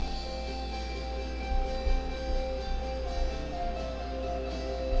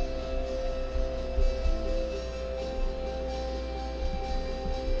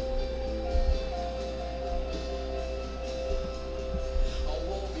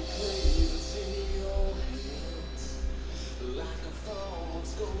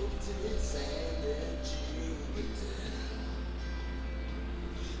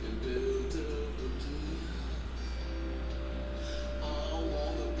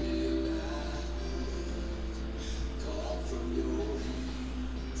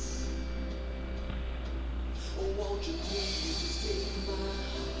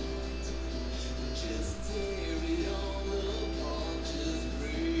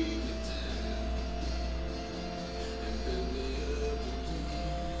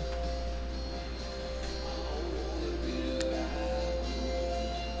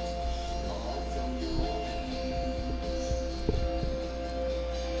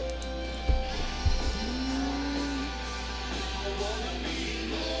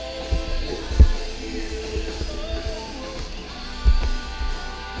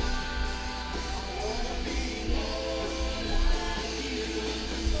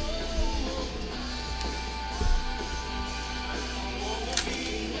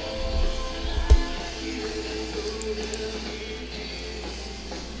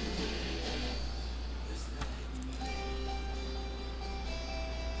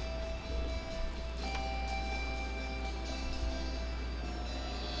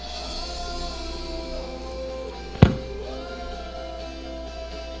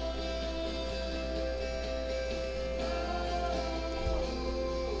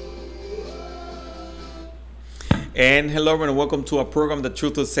And hello everyone, and welcome to our program, The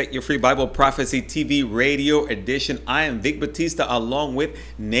Truth Will Set You Free Bible Prophecy TV Radio Edition. I am Vic Batista along with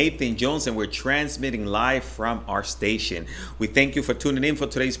Nathan Jones, and we're transmitting live from our station. We thank you for tuning in for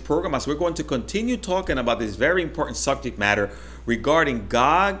today's program as we're going to continue talking about this very important subject matter regarding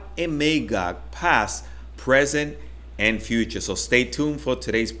Gog and Magog, past, present, and future. So stay tuned for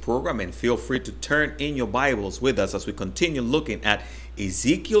today's program and feel free to turn in your Bibles with us as we continue looking at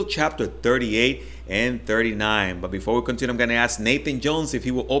Ezekiel chapter 38 and 39. But before we continue, I'm going to ask Nathan Jones if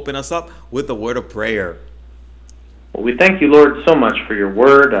he will open us up with a word of prayer. Well, we thank you, Lord, so much for your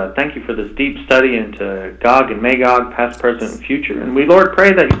word. Thank you for this deep study into Gog and Magog, past, present, and future. And we, Lord,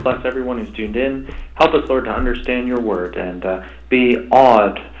 pray that you bless everyone who's tuned in. Help us, Lord, to understand your word and be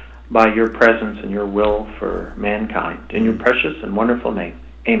awed by your presence and your will for mankind. In your precious and wonderful name,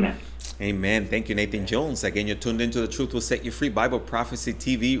 amen. Amen. Thank you, Nathan Jones. Again, you're tuned into The Truth Will Set You Free Bible Prophecy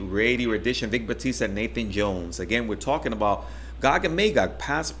TV Radio Edition. Vic Batista and Nathan Jones. Again, we're talking about Gog and Magog,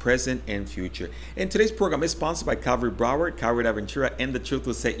 past, present, and future. And today's program is sponsored by Calvary Broward, Calvary Aventura, and The Truth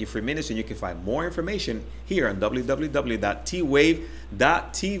Will Set You Free Ministry. And you can find more information here on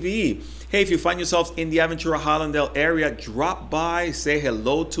www.twave.tv. Hey, if you find yourselves in the Aventura Hollandale area, drop by, say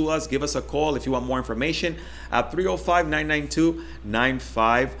hello to us, give us a call if you want more information at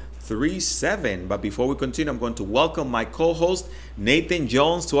 305-992-9537. But before we continue, I'm going to welcome my co-host Nathan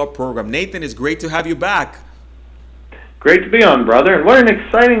Jones to our program. Nathan, it's great to have you back. Great to be on, brother. And what an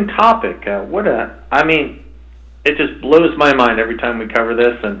exciting topic. It just blows my mind every time we cover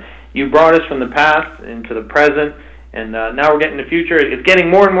this. And you brought us from the past into the present, and now we're getting the future. It's getting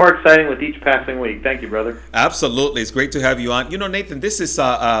more and more exciting with each passing week. Thank you, brother. Absolutely. It's great to have you on. You know, Nathan, this is,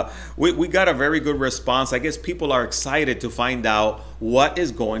 we got a very good response. I guess people are excited to find out what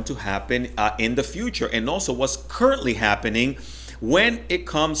is going to happen in the future, and also what's currently happening when it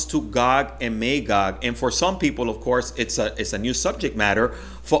comes to Gog and Magog. And for some people, of course, it's a new subject matter.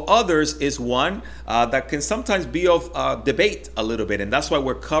 For others, it's one that can sometimes be of debate a little bit. And that's why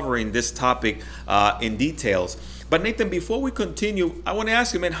we're covering this topic in details. But Nathan, before we continue, I want to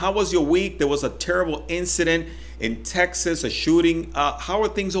ask you, man, how was your week? There was a terrible incident in Texas, a shooting. How are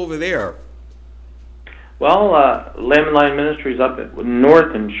things over there? Well, Lamb and Lion Ministries up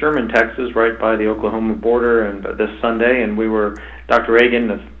north in Sherman, Texas, right by the Oklahoma border, and this Sunday, and we were, Dr. Reagan,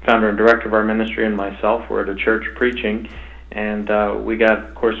 the founder and director of our ministry, and myself were at a church preaching, and we got,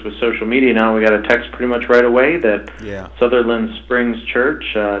 of course, with social media now, we got a text pretty much right away that Sutherland Springs Church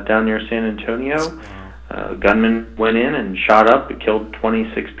down near San Antonio, gunman went in and shot up. It killed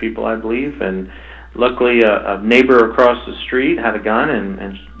 26 people, I believe, and luckily a neighbor across the street had a gun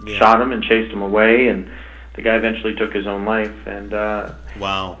and shot him and chased him away, and the guy eventually took his own life. And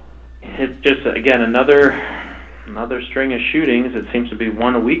wow, it's just, again, another string of shootings. It seems to be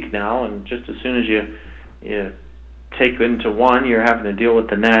one a week now, and just as soon as you take into one, you're having to deal with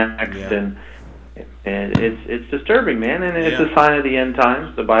the next, and it's disturbing, man, and it's a sign of the end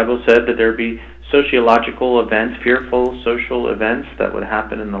times. The Bible said that there'd be sociological events, fearful social events that would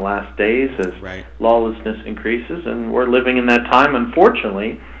happen in the last days as lawlessness increases, and we're living in that time.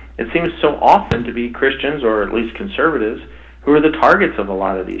 Unfortunately, it seems so often to be Christians, or at least conservatives, who are the targets of a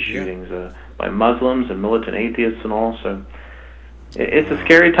lot of these shootings by Muslims and militant atheists and all. So it's a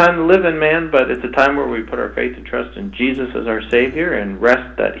scary time to live in, man, but it's a time where we put our faith and trust in Jesus as our Savior and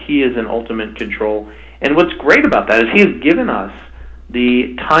rest that He is in ultimate control. And what's great about that is He has given us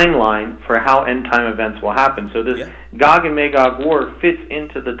the timeline for how end-time events will happen. So this Gog and Magog war fits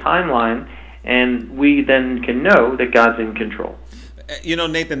into the timeline, and we then can know that God's in control. You know,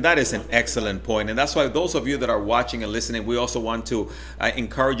 Nathan, that is an excellent point. And that's why those of you that are watching and listening, we also want to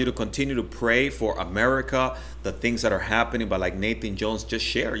encourage you to continue to pray for America, the things that are happening. But like Nathan Jones just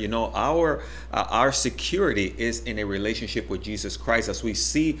shared, you know, our security is in a relationship with Jesus Christ as we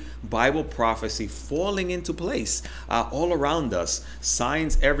see Bible prophecy falling into place all around us,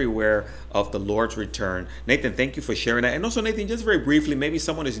 signs everywhere of the Lord's return. Nathan, thank you for sharing that. And also, Nathan, just very briefly, maybe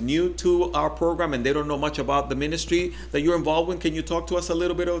someone is new to our program and they don't know much about the ministry that you're involved in. Can you talk to us a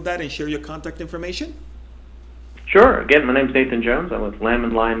little bit of that and share your contact information? Sure. Again, my name's Nathan Jones. I'm with Lamb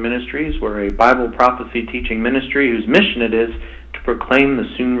and Lion Ministries. We're a Bible prophecy teaching ministry whose mission it is to proclaim the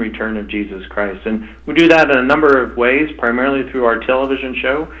soon return of Jesus Christ. And we do that in a number of ways, primarily through our television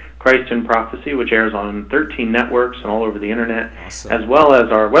show, Christ in Prophecy, which airs on 13 networks and all over the internet, as well as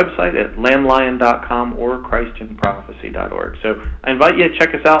our website at lamblion.com or christinprophecy.org. So I invite you to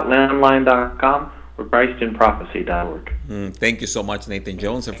check us out, lamblion.com for ChristinProphecy.org. Thank you so much, Nathan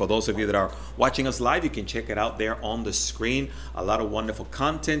Jones. And for those of you that are watching us live, you can check it out there on the screen. A lot of wonderful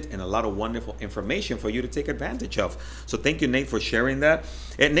content and a lot of wonderful information for you to take advantage of. So thank you, Nate, for sharing that.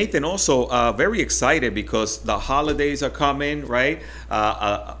 And Nathan, also very excited because the holidays are coming, right?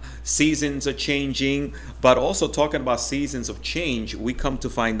 Seasons are changing, but also talking about seasons of change, we come to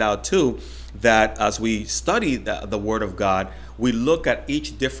find out too that as we study the Word of God, we look at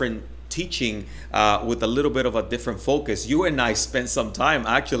each different teaching with a little bit of a different focus. You and I spent some time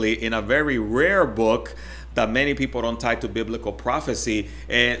actually in a very rare book that many people don't tie to biblical prophecy,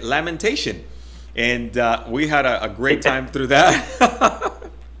 Lamentation. And we had a great time through that.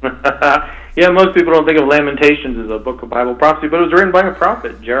 Yeah, most people don't think of Lamentations as a book of Bible prophecy, but it was written by a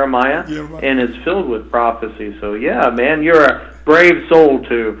prophet, Jeremiah, and is filled with prophecy. So yeah, man, you're a brave soul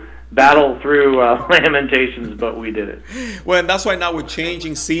to battle through Lamentations, but we did it. Well, and that's why now we're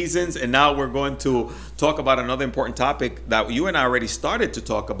changing seasons, and now we're going to talk about another important topic that you and I already started to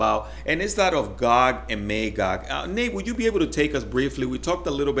talk about, and it's that of Gog and Magog. Nate, would you be able to take us briefly? We talked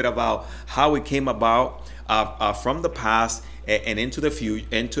a little bit about how it came about from the past and into the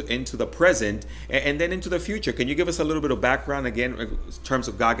into the present, and then into the future. Can you give us a little bit of background again in terms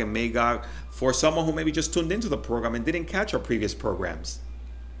of Gog and Magog for someone who maybe just tuned into the program and didn't catch our previous programs?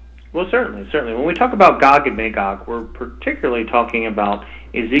 Well, certainly. When we talk about Gog and Magog, we're particularly talking about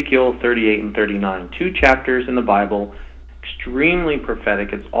Ezekiel 38 and 39, 2 chapters in the Bible, extremely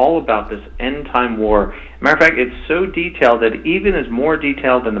prophetic. It's all about this end-time war. Matter of fact, it's so detailed that it even is more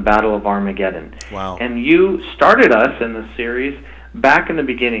detailed than the Battle of Armageddon. Wow. And you started us in the series back in the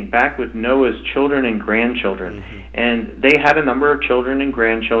beginning, back with Noah's children and grandchildren. Mm-hmm. And they had a number of children and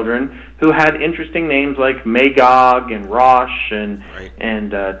grandchildren who had interesting names like Magog and Rosh and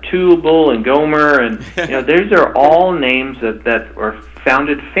Tubal and Gomer. And these are all names that are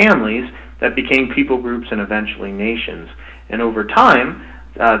founded families that became people groups and eventually nations. And over time,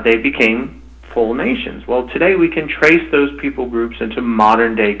 they became full nations. Well, today we can trace those people groups into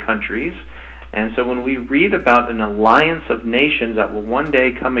modern-day countries. And so when we read about an alliance of nations that will one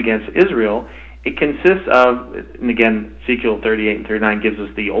day come against Israel, it consists of, and again, Ezekiel 38 and 39 gives us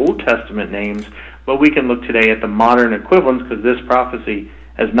the Old Testament names, but we can look today at the modern equivalents because this prophecy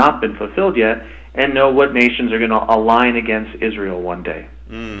has not been fulfilled yet, and know what nations are going to align against Israel one day.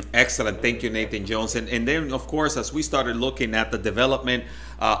 Excellent. Thank you, Nathan Jones. And then, of course, as we started looking at the development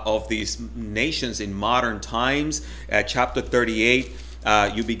of these nations in modern times, chapter 38,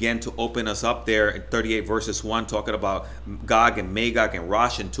 you began to open us up there at 38 verses 1, talking about Gog and Magog and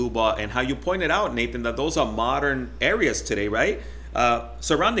Rosh and Tubal, and how you pointed out, Nathan, that those are modern areas today, right?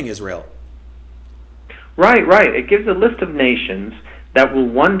 Surrounding Israel. Right. It gives a list of nations that will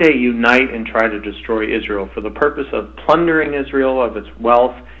one day unite and try to destroy Israel for the purpose of plundering Israel of its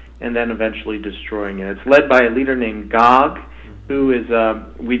wealth and then eventually destroying it. It's led by a leader named Gog, who is,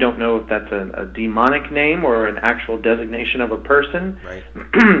 we don't know if that's a demonic name or an actual designation of a person. Right.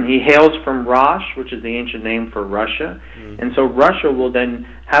 He hails from Rosh, which is the ancient name for Russia. And so Russia will then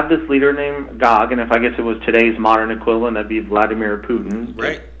have this leader named Gog, and if I guess it was today's modern equivalent, that'd be Vladimir Putin.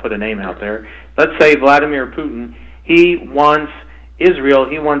 Right. Put a name out there. Let's say Vladimir Putin, he wants Israel,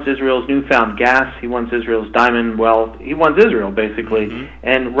 he wants Israel's newfound gas, he wants Israel's diamond wealth, he wants Israel, basically.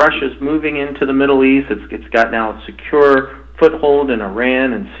 And Russia's moving into the Middle East. It's got now a secure foothold in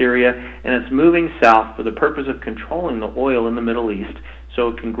Iran and Syria, and it's moving south for the purpose of controlling the oil in the Middle East so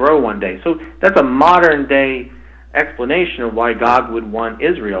it can grow one day. So that's a modern-day explanation of why God would want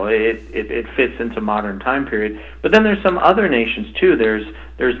Israel. It fits into modern time period. But then there's some other nations, too.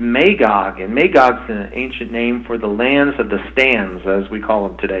 There's Magog, and Magog's an ancient name for the lands of the stands, as we call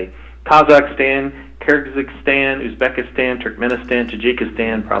them today. Kazakhstan, Kyrgyzstan, Uzbekistan, Turkmenistan,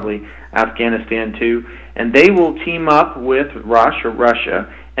 Tajikistan, probably Afghanistan too. And they will team up with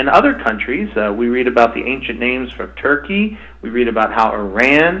Russia, and other countries. We read about the ancient names for Turkey. We read about how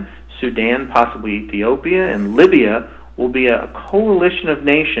Iran, Sudan, possibly Ethiopia, and Libya will be a coalition of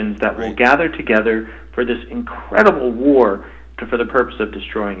nations that will gather together for this incredible war for the purpose of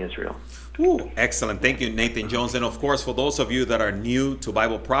destroying Israel. Ooh, excellent. Thank you, Nathan Jones. And of course, for those of you that are new to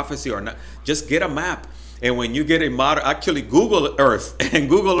Bible prophecy or not, just get a map. And when you get a modern, actually Google Earth, and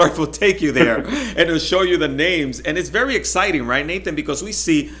Google Earth will take you there and it'll show you the names. And it's very exciting, right, Nathan? Because we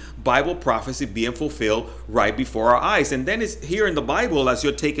see Bible prophecy being fulfilled right before our eyes. And then it's here in the Bible, as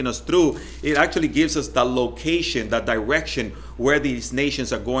you're taking us through, it actually gives us the location, the direction where these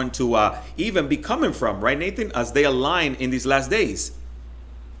nations are going to even be coming from, right, Nathan, as they align in these last days.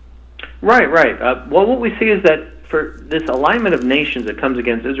 Right. Well, what we see is that for this alignment of nations that comes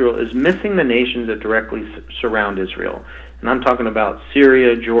against Israel is missing the nations that directly surround Israel. and I'm talking about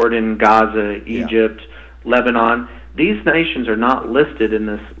Syria, Jordan, Gaza, Egypt, Lebanon. These nations are not listed in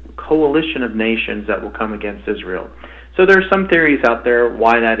this coalition of nations that will come against Israel. So there are some theories out there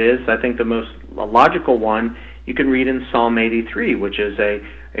why that is. I think the most logical one you can read in Psalm 83, which is a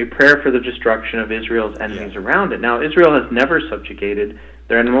prayer for the destruction of Israel's enemies around it. Now, Israel has never subjugated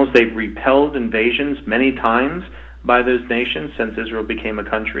their enemies. They've repelled invasions many times by those nations since Israel became a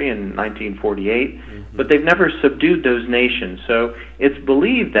country in 1948, but they've never subdued those nations. So it's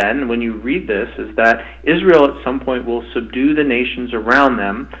believed then, when you read this, is that Israel at some point will subdue the nations around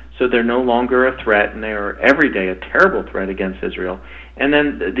them, so they're no longer a threat, and they are every day a terrible threat against Israel. And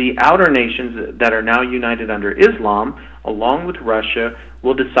then the outer nations that are now united under Islam, along with Russia,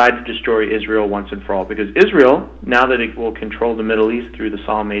 will decide to destroy Israel once and for all. Because Israel, now that it will control the Middle East through the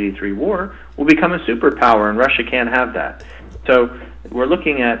Psalm 83 war, will become a superpower, and Russia can't have that. So we're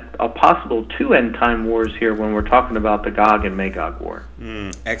looking at a possible 2 end-time wars here when we're talking about the Gog and Magog war.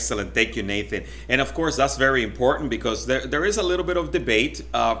 Excellent. Thank you, Nathan. And of course, that's very important because there is a little bit of debate.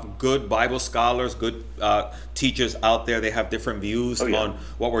 Good Bible scholars, good teachers out there, they have different views on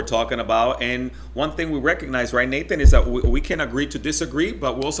what we're talking about. And one thing we recognize, right, Nathan, is that we can agree to disagree,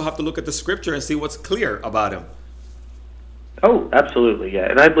 but we also have to look at the scripture and see what's clear about him. Oh, absolutely, yeah.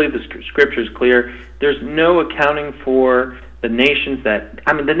 And I believe the scripture is clear. There's no accounting for the nations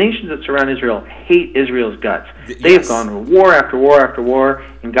the nations that surround Israel hate Israel's guts. They have gone to war after war after war,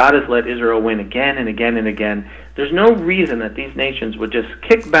 and God has let Israel win again and again and again. There's no reason that these nations would just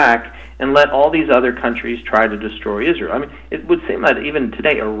kick back and let all these other countries try to destroy Israel. I mean, it would seem that even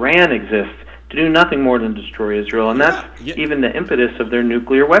today Iran exists to do nothing more than destroy Israel, and that's even the impetus of their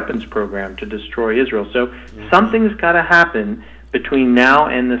nuclear weapons program, to destroy Israel. So something's got to happen between now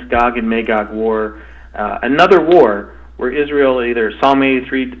and this Gog and Magog war, another war where Israel, either Psalm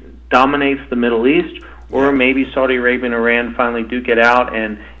 83 dominates the Middle East, or maybe Saudi Arabia and Iran finally do get out,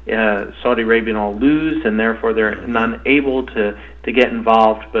 and Saudi Arabia all lose, and therefore they're unable to get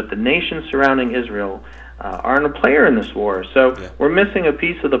involved. But the nations surrounding Israel aren't a player in this war. So we're missing a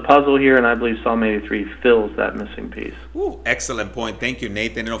piece of the puzzle here, and I believe Psalm 83 fills that missing piece. Ooh, excellent point. Thank you,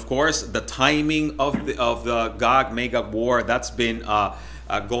 Nathan. And of course, the timing of the Gog-Magog war, that's been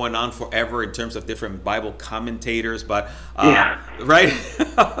going on forever in terms of different Bible commentators, but right?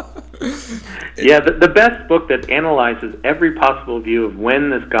 The best book that analyzes every possible view of when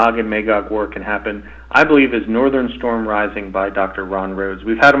this Gog and Magog war can happen, I believe, is Northern Storm Rising by Dr. Ron Rhodes.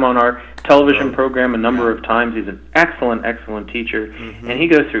 We've had him on our television program a number of times. He's an excellent, excellent teacher, and he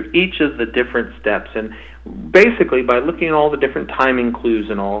goes through each of the different steps. And basically, by looking at all the different timing clues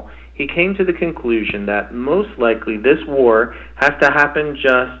and all, he came to the conclusion that most likely this war has to happen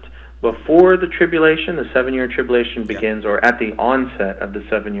just before the tribulation, the 7-year tribulation begins, or at the onset of the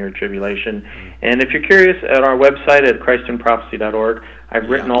 7-year tribulation. And if you're curious, at our website at christinprophecy.org, I've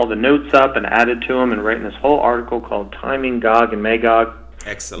written all the notes up and added to them and written this whole article called Timing Gog and Magog.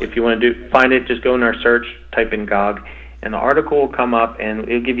 Excellent. If you want to find it, just go in our search, type in Gog, and the article will come up, and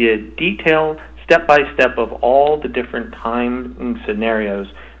it'll give you a detailed step-by-step of all the different time scenarios.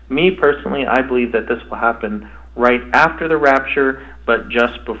 Me personally, I believe that this will happen right after the rapture, but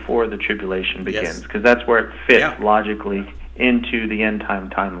just before the tribulation begins, because that's where it fits logically into the end time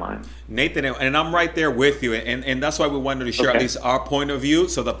timeline. Nathan, and I'm right there with you, and that's why we wanted to share at least our point of view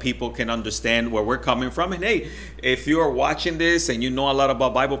so that people can understand where we're coming from. And hey, if you're watching this and you know a lot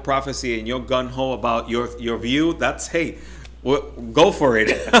about Bible prophecy and you're gung-ho about your view, that's, go for it.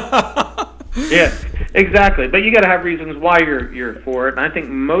 Yes, exactly. But you got to have reasons why you're for it, and I think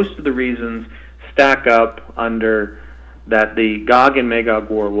most of the reasons stack up under that the Gog and Magog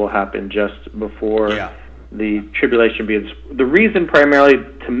war will happen just before the tribulation begins. The reason primarily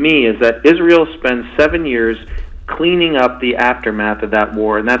to me is that Israel spends 7 years cleaning up the aftermath of that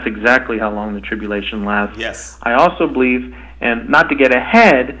war, and that's exactly how long the tribulation lasts. Yes. I also believe, and not to get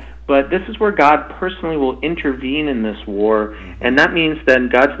ahead, but this is where God personally will intervene in this war, and that means then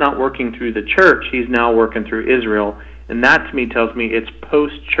God's not working through the church, he's now working through Israel. And that to me tells me it's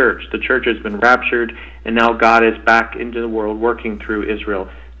post-church. The church has been raptured, and now God is back into the world working through Israel.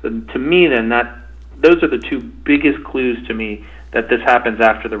 So to me, then, those are the two biggest clues to me that this happens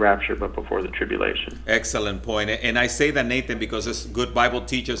after the rapture but before the tribulation. Excellent point. And I say that, Nathan, because there's good Bible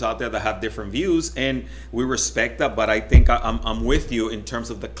teachers out there that have different views, and we respect that, but I think I'm with you in terms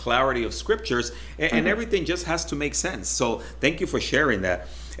of the clarity of scriptures, and everything just has to make sense. So thank you for sharing that.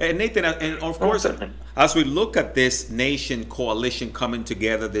 And Nathan, and of course, as we look at this nation coalition coming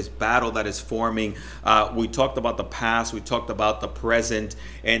together, this battle that is forming, we talked about the past, we talked about the present,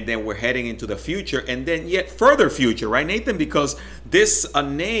 and then we're heading into the future, and then yet further future, right, Nathan? Because this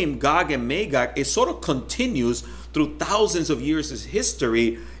name, Gog and Magog, it sort of continues through thousands of years of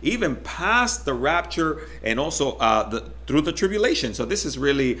history, even past the rapture and also through the tribulation. So this is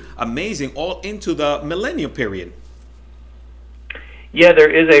really amazing, all into the millennium period. Yeah, there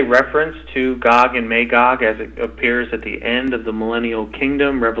is a reference to Gog and Magog as it appears at the end of the millennial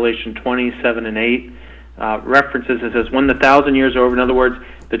kingdom, Revelation 27 and 8. References, it says, when the 1,000 years are over, in other words,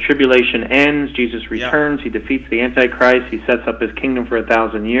 the tribulation ends, Jesus returns, he defeats the Antichrist, he sets up his kingdom for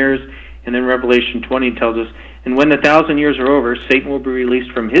 1,000 years. And then Revelation 20 tells us, and when the 1,000 years are over, Satan will be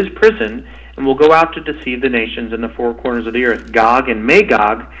released from his prison and will go out to deceive the nations in the four corners of the earth, Gog and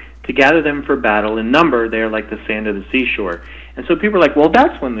Magog, to gather them for battle. In number, they are like the sand of the seashore. And so people are like, well,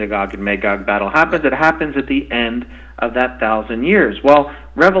 that's when the Gog and Magog battle happens. It happens at the end of that 1,000 years. Well,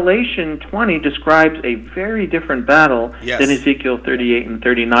 Revelation 20 describes a very different battle than Ezekiel 38 and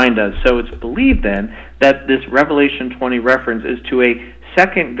 39 does. So it's believed then that this Revelation 20 reference is to a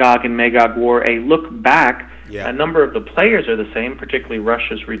second Gog and Magog war, a look back. A number of the players are the same, particularly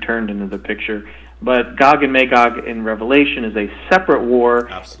Russia's returned into the picture. But Gog and Magog in Revelation is a separate war,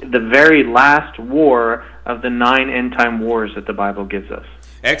 the very last war of the 9 end-time wars that the Bible gives us.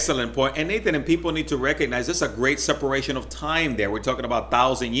 Excellent point. And Nathan, and people need to recognize this is a great separation of time there. We're talking about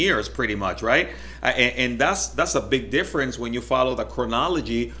 1,000 years pretty much, right? And that's a big difference when you follow the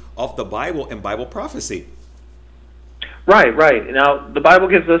chronology of the Bible and Bible prophecy. Right. Now, the Bible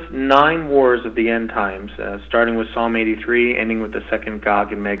gives us 9 wars of the end times, starting with Psalm 83, ending with the second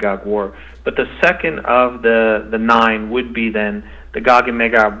Gog and Magog war. But the second of the 9 would be then the Gog and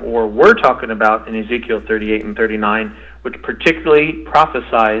Magog war we're talking about in Ezekiel 38 and 39, which particularly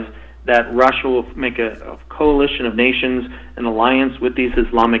prophesies that Russia will make a coalition of nations, an alliance with these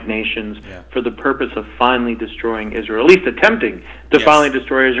Islamic nations for the purpose of finally destroying Israel, at least attempting to finally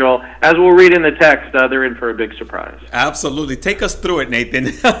destroy Israel. As we'll read in the text, they're in for a big surprise. Absolutely. Take us through it,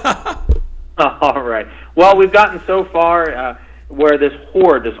 Nathan. All right. Well, we've gotten so far where this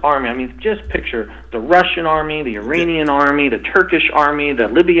horde, this army, I mean, just picture the Russian army, the Iranian army, the Turkish army, the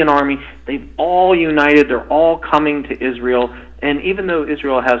Libyan army. They've all united. They're all coming to Israel. And even though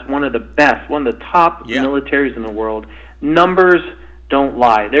Israel has one of the top militaries in the world, numbers don't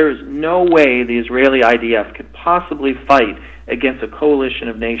lie. There is no way the Israeli IDF could possibly fight against a coalition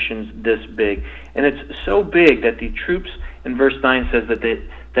of nations this big. And it's so big that the troops, in verse 9 says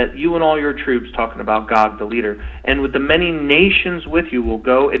that you and all your troops, talking about Gog, the leader, and with the many nations with you will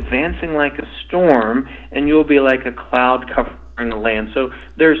go advancing like a storm, and you will be like a cloud covering the land. So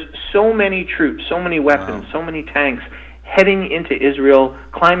there's so many troops, so many weapons, so many tanks heading into Israel,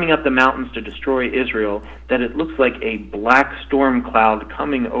 climbing up the mountains to destroy Israel, that it looks like a black storm cloud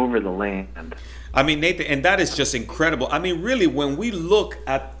coming over the land. I mean, Nathan, and that is just incredible. I mean, really, when we look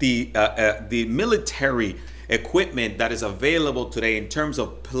at the military equipment that is available today in terms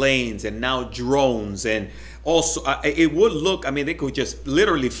of planes and now drones, and also it would look, I mean, they could just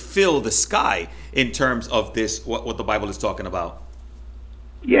literally fill the sky in terms of this, what the Bible is talking about.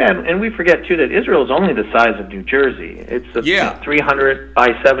 Yeah, and we forget, too, that Israel is only the size of New Jersey. It's 300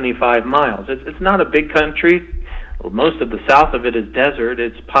 by 75 miles. It's not a big country. Well, most of the south of it is desert.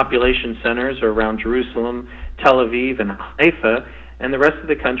 Its population centers are around Jerusalem, Tel Aviv, and Haifa, and the rest of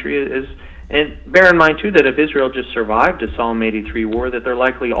the country is... And bear in mind, too, that if Israel just survived a Psalm 83 war, that they're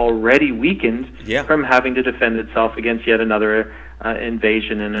likely already weakened from having to defend itself against yet another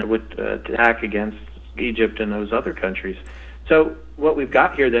invasion and attack against Egypt and those other countries. So what we've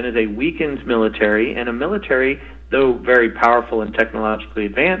got here then is a weakened military, and a military, though very powerful and technologically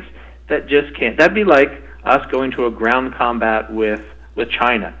advanced, that just can't. That'd be like us going to a ground combat with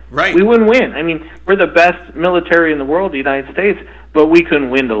China. Right. We wouldn't win. I mean, we're the best military in the world, the United States, but we couldn't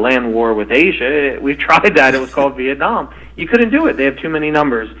win the land war with Asia. We tried that. It was called Vietnam. You couldn't do it. They have too many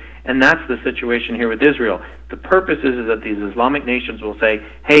numbers. And that's the situation here with Israel. The purpose is that these Islamic nations will say,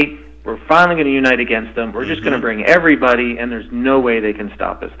 hey, we're finally going to unite against them. We're just going to bring everybody, and there's no way they can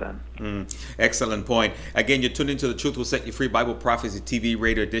stop us then. Excellent point. Again, you're tuned into The Truth Will Set You Free Bible Prophecy TV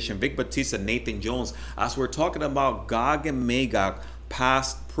Radio Edition. Vic Batista, Nathan Jones, as we're talking about Gog and Magog,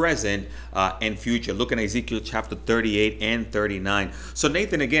 past, present, and future. Looking at Ezekiel chapter 38 and 39. So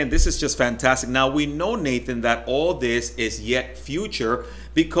Nathan, again, this is just fantastic. Now we know, Nathan, that all this is yet future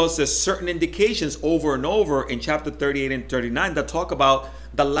because there's certain indications over and over in chapter 38 and 39 that talk about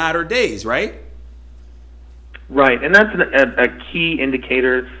the latter days, right? Right, and that's a key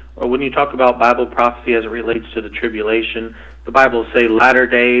indicator when you talk about Bible prophecy as it relates to the tribulation. The Bible will say latter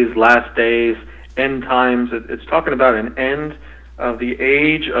days, last days, end times. It's talking about an end of the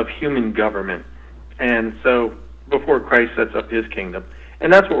age of human government, and so before Christ sets up his kingdom.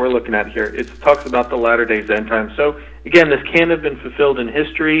 And that's what we're looking at here. It talks about the latter days, end times. So, again, this can't have been fulfilled in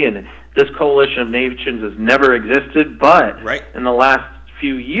history, and this coalition of nations has never existed. But in the last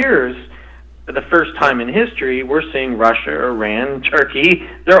few years, for the first time in history, we're seeing Russia, Iran, Turkey,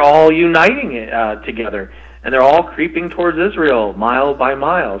 they're all uniting together. And they're all creeping towards Israel mile by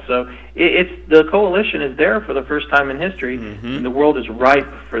mile. So it's the coalition is there for the first time in history, and the world is ripe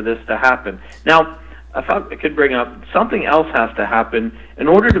for this to happen. Now, I thought I could bring up something else has to happen in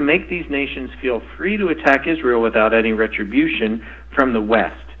order to make these nations feel free to attack Israel without any retribution from the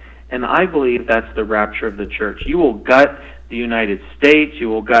West. And I believe that's the rapture of the church. You will gut the United States. You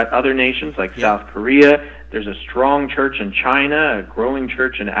will gut other nations like South Korea. There's a strong church in China, a growing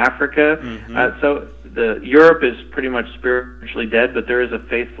church in Africa. So Europe is pretty much spiritually dead, but there is a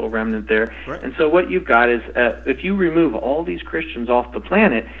faithful remnant there. And so what you've got is, if you remove all these Christians off the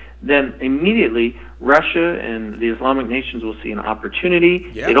planet, then immediately Russia and the Islamic nations will see an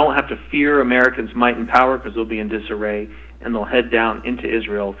opportunity. They don't have to fear Americans' might and power because they'll be in disarray, and they'll head down into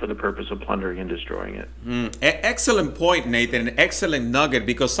Israel for the purpose of plundering and destroying it. Excellent point, Nathan. An excellent nugget,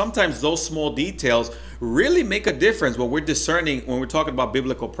 because sometimes those small details really make a difference when we're discerning, when we're talking about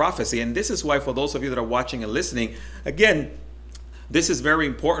biblical prophecy. And this is why, for those of you that are watching and listening, again, this is very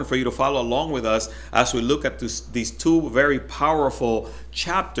important for you to follow along with us as we look at these two very powerful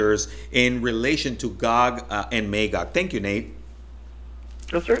chapters in relation to Gog and Magog. Thank you, Nate.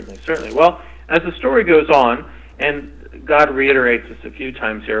 Oh, certainly. Well, as the story goes on, and God reiterates this a few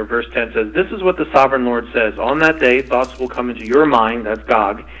times here, verse 10 says, "This is what the sovereign Lord says. On that day, thoughts will come into your mind," that's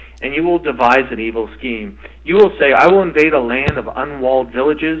Gog, "and you will devise an evil scheme. You will say, I will invade a land of unwalled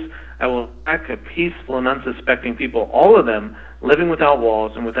villages. I will attack a peaceful and unsuspecting people, all of them living without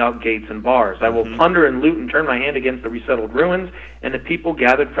walls and without gates and bars. I will plunder and loot and turn my hand against the resettled ruins and the people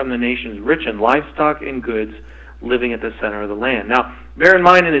gathered from the nations, rich in livestock and goods, living at the center of the land." Now, bear in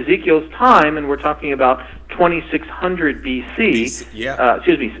mind in Ezekiel's time, and we're talking about 2600 BC,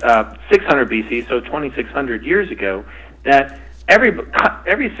 600 BC, so 2600 years ago, that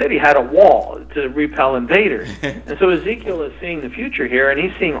every city had a wall to repel invaders. And so Ezekiel is seeing the future here, and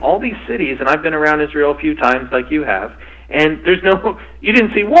he's seeing all these cities, and I've been around Israel a few times like you have, and you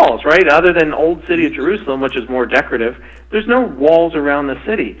didn't see walls, right? Other than old city of Jerusalem, which is more decorative, there's no walls around the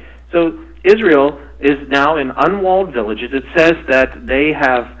city. So Israel is now in unwalled villages. It says that they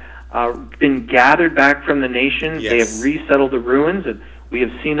have been gathered back from the nations. They have resettled the ruins, and we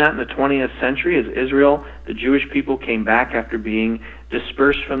have seen that in the 20th century as Israel, the Jewish people, came back after being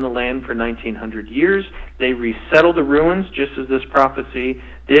dispersed from the land for 1900 years. They resettled the ruins, just as this prophecy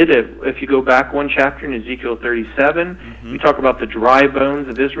did. If you go back one chapter in Ezekiel 37, we talk about the dry bones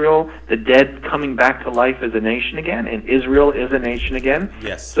of Israel, the dead coming back to life as a nation again, and Israel is a nation again.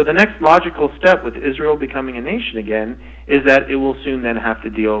 So the next logical step with Israel becoming a nation again is that it will soon then have to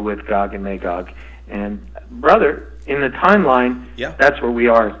deal with Gog and Magog. And brother, in the timeline, that's where we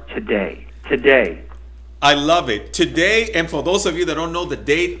are today. I love it. Today, and for those of you that don't know the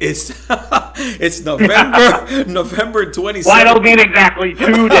date, it's November 27th. Well, I don't mean exactly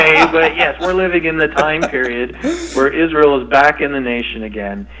today, but yes, we're living in the time period where Israel is back in the nation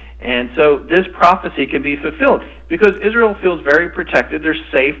again. And so this prophecy can be fulfilled because Israel feels very protected. They're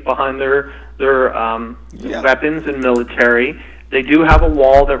safe behind their weapons and military. They do have a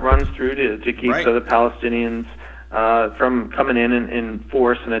wall that runs through to keep the Palestinians from coming in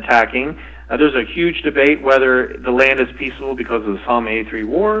force and attacking. There's a huge debate whether the land is peaceful because of the Psalm 83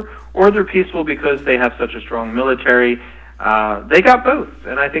 war, or they're peaceful because they have such a strong military. They got both,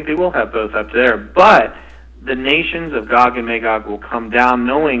 and I think they will have both up there. But the nations of Gog and Magog will come down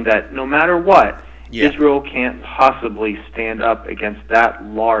knowing that no matter what, Israel can't possibly stand up against that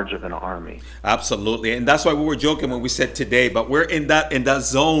large of an army. Absolutely, and that's why we were joking when we said today, but we're in that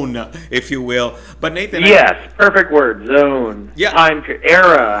zone, if you will. But Nathan, perfect word, zone, time period,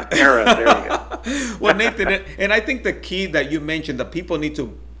 era. There you go. Well, Nathan, and I think the key that you mentioned that people need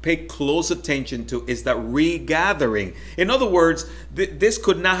to pay close attention to is that regathering. In other words, this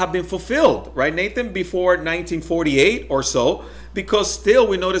could not have been fulfilled, right, Nathan, before 1948 or so, because still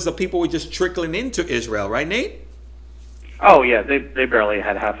we notice that people were just trickling into Israel, right, Nate? Oh, yeah, they barely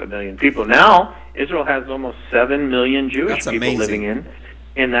had 500,000 people. Now, Israel has almost 7 million Jewish people living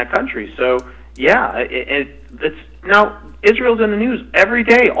in that country. So, it's now Israel's in the news every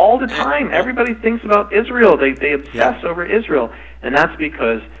day, all the time. Everybody thinks about Israel. They obsess over Israel, and that's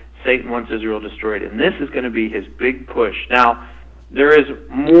because Satan wants Israel destroyed. And this is going to be his big push. Now, there is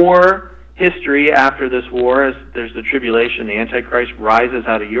more history after this war, as there's the tribulation. The Antichrist rises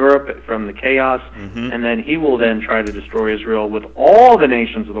out of Europe from the chaos, and then he will then try to destroy Israel with all the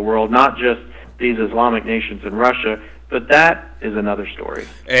nations of the world, not just these Islamic nations in Russia, But that is another story.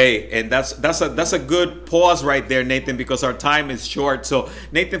 Hey, and that's a good pause right there, Nathan, because our time is short. So,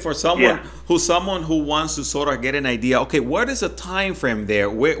 Nathan, for someone who wants to sort of get an idea, okay, what is a time frame there?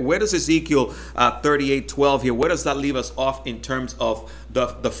 Where does Ezekiel 38:12 here? Where does that leave us off in terms of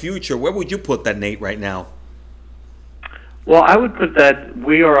the future? Where would you put that, Nate, right now? Well, I would put that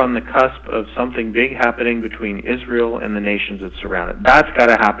we are on the cusp of something big happening between Israel and the nations that surround it. That's got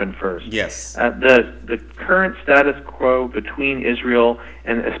to happen first. Yes. The current status quo between Israel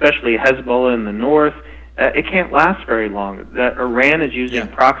and especially Hezbollah in the north, it can't last very long. That Iran is using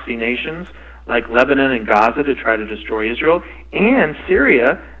proxy nations like Lebanon and Gaza to try to destroy Israel, and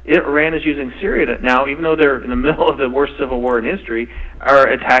Syria. Iran is using Syria now, even though they're in the middle of the worst civil war in history, are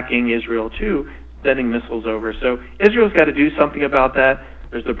attacking Israel too, sending missiles over. So Israel's got to do something about that.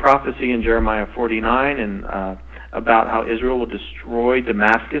 There's the prophecy in Jeremiah 49 and about how Israel will destroy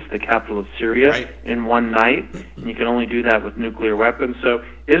Damascus, the capital of Syria, in one night. And you can only do that with nuclear weapons. So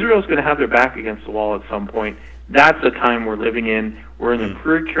Israel's going to have their back against the wall at some point. That's the time we're living in. We're in the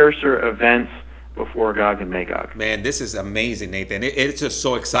precursor events before Gog and Magog. Man, this is amazing, Nathan. It's just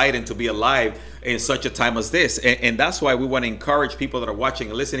so exciting to be alive in such a time as this. And that's why we want to encourage people that are watching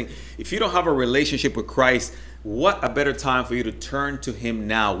and listening. If you don't have a relationship with Christ, what a better time for you to turn to him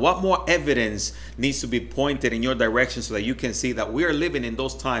now. What more evidence needs to be pointed in your direction so that you can see that we are living in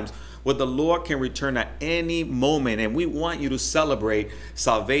those times where the Lord can return at any moment. And we want you to celebrate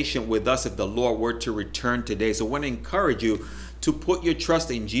salvation with us if the Lord were to return today. So I want to encourage you to put your trust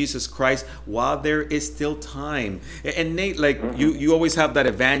in Jesus Christ while there is still time. And Nate, like you always have that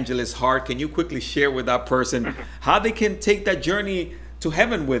evangelist heart. Can you quickly share with that person how they can take that journey to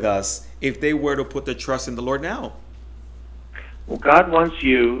heaven with us if they were to put their trust in the Lord now? Well, God wants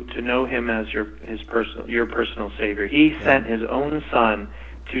you to know him as your personal Savior. He sent his own Son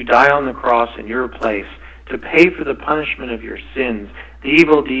to die on the cross in your place, to pay for the punishment of your sins, the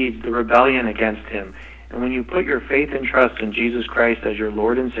evil deeds, the rebellion against him. And when you put your faith and trust in Jesus Christ as your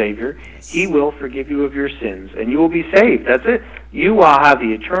Lord and Savior, he will forgive you of your sins, and you will be saved. That's it. You will have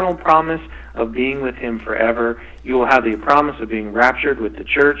the eternal promise of being with him forever. You will have the promise of being raptured with the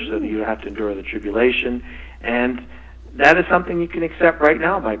church so that you have to endure the tribulation. And that is something you can accept right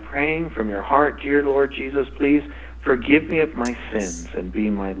now by praying from your heart, dear Lord Jesus, please forgive me of my sins and be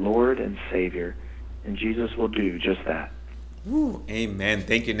my Lord and Savior. And Jesus will do just that. Ooh, amen.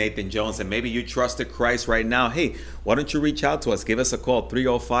 Thank you, Nathan Jones. And maybe you trusted Christ right now. Hey, why don't you reach out to us? Give us a call,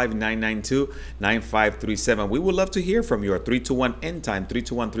 305-992-9537. We would love to hear from you. 321-END-TIME,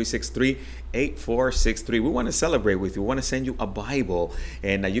 321-363-8463. We want to celebrate with you. We want to send you a Bible.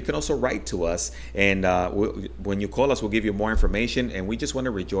 And you can also write to us. And when you call us, we'll give you more information. And we just want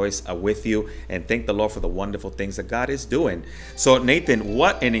to rejoice with you and thank the Lord for the wonderful things that God is doing. So, Nathan,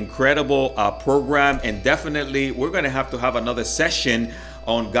 what an incredible program. And definitely, we're going to have another session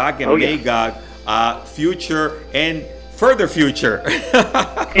on Gog and Magog, future and further future.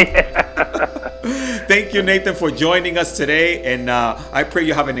 Thank you, Nathan, for joining us today, and I pray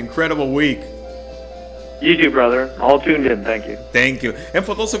you have an incredible week. You too, brother. All tuned in. Thank you. Thank you. And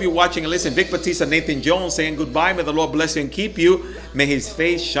for those of you watching and listening, Vic Batista, Nathan Jones saying goodbye. May the Lord bless you and keep you. May his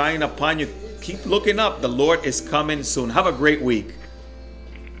face shine upon you. Keep looking up. The Lord is coming soon. Have a great week.